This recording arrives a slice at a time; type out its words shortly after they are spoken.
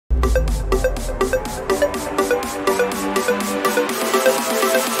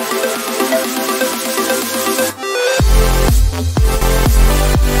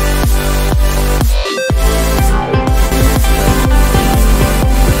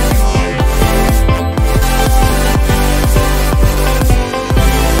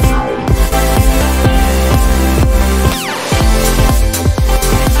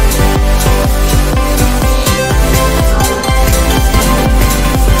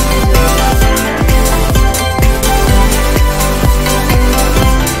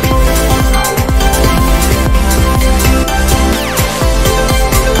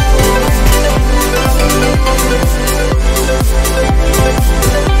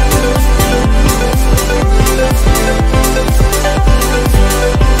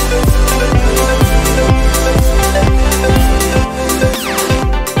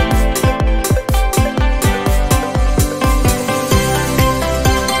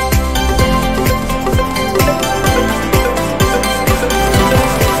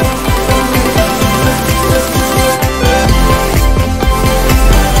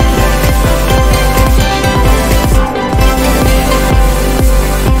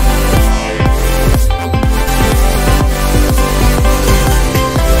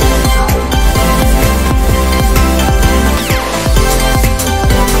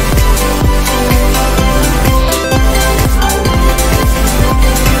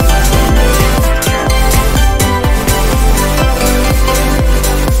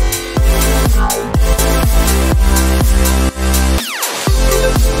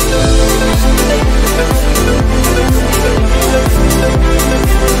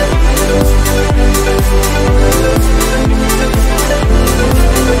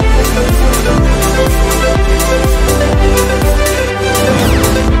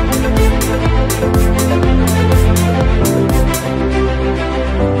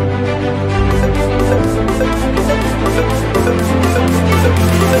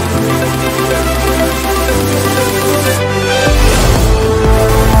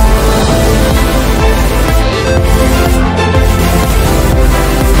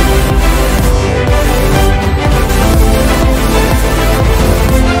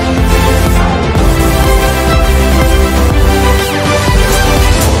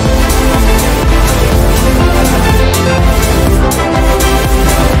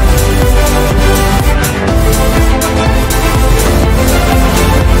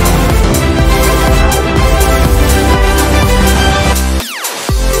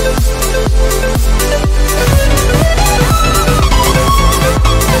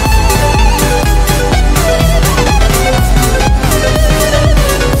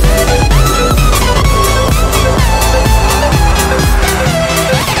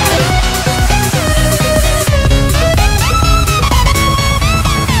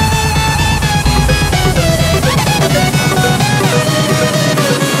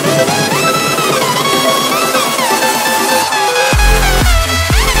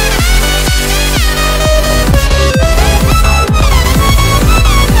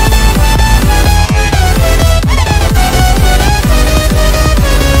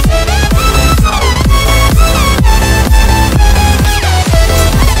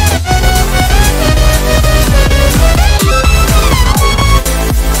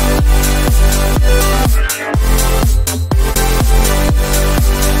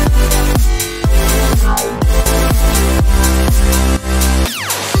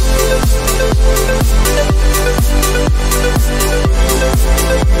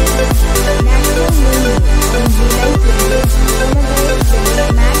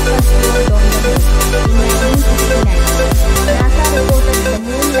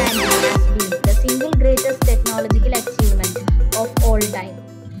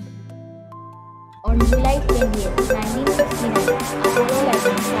on July 20th, 1969, Apollo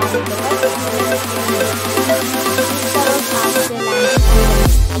 11 carried the first human spacecraft. This was after landing on the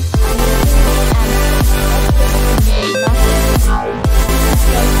Moon, and the massive after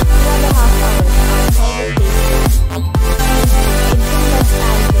 2.5 hours outside the station. Edwin Lux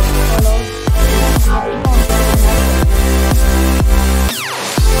Aldrin followed, stepping on the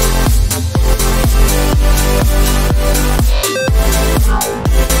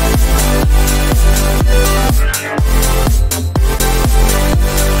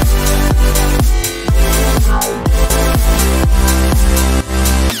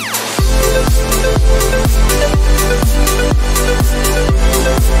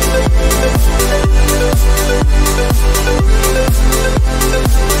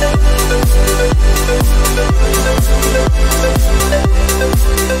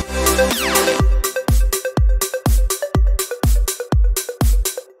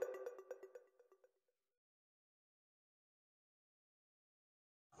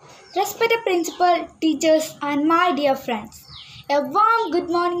Respected principal, teachers and my dear friends, a warm good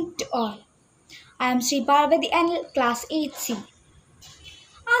morning to all. I am Sri Parvati Anil, class 8C.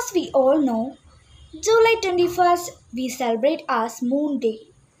 As we all know, July 21st we celebrate as Moon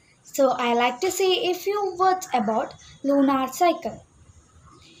Day. So I like to say a few words about lunar cycle.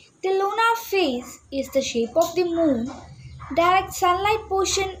 The lunar phase is the shape of the moon, direct sunlight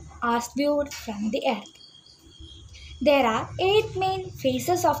portion as viewed from the earth. There are 8 main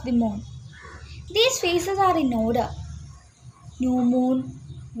phases of the moon. These phases are in order: new moon,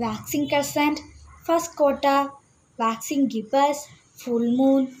 waxing crescent, first quarter, waxing gibbous, full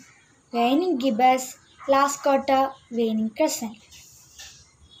moon, waning gibbous, last quarter, waning crescent.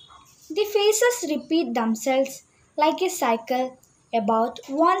 The phases repeat themselves like a cycle about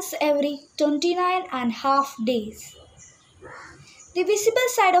once every 29 and a half days. The visible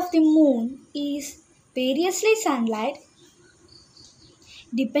side of the moon is variously sunlight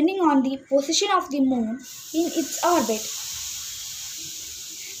depending on the position of the moon in its orbit.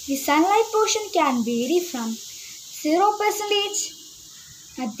 The sunlight portion can vary from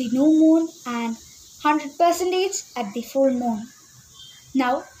 0% at the new moon and 100% at the full moon.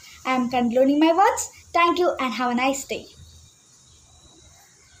 Now, I am concluding my words. Thank you and have a nice day.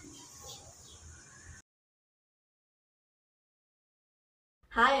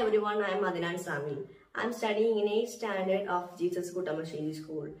 Hi everyone, I am Adnan Sami. I am studying in 8th standard of Jesus Kutamashini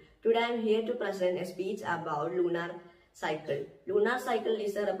School. Today I am here to present a speech about lunar cycle. Lunar cycle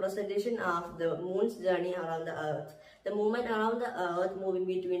is a representation of the moon's journey around the earth. The movement around the earth, moving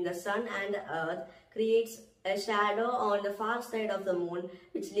between the sun and the earth, creates a shadow on the far side of the moon,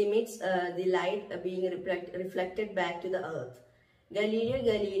 which limits the light being reflected back to the earth. Galileo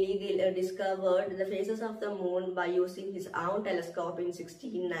Galilei discovered the phases of the moon by using his own telescope in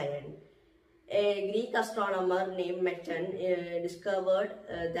 1609. A Greek astronomer named Meton discovered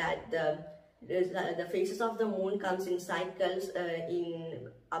that the phases of the moon comes in cycles in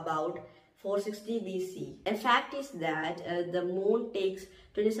about 460 BC. A fact is that the moon takes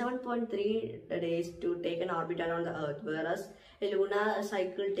 27.3 days to take an orbit around the earth, whereas a lunar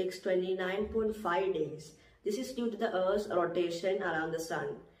cycle takes 29.5 days. This is due to the Earth's rotation around the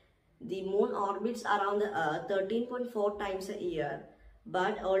sun. The moon orbits around the Earth 13.4 times a year,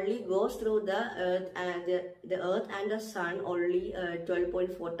 but only goes through the Earth and the Earth and the Sun only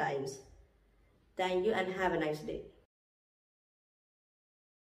 12.4 times. Thank you and have a nice day.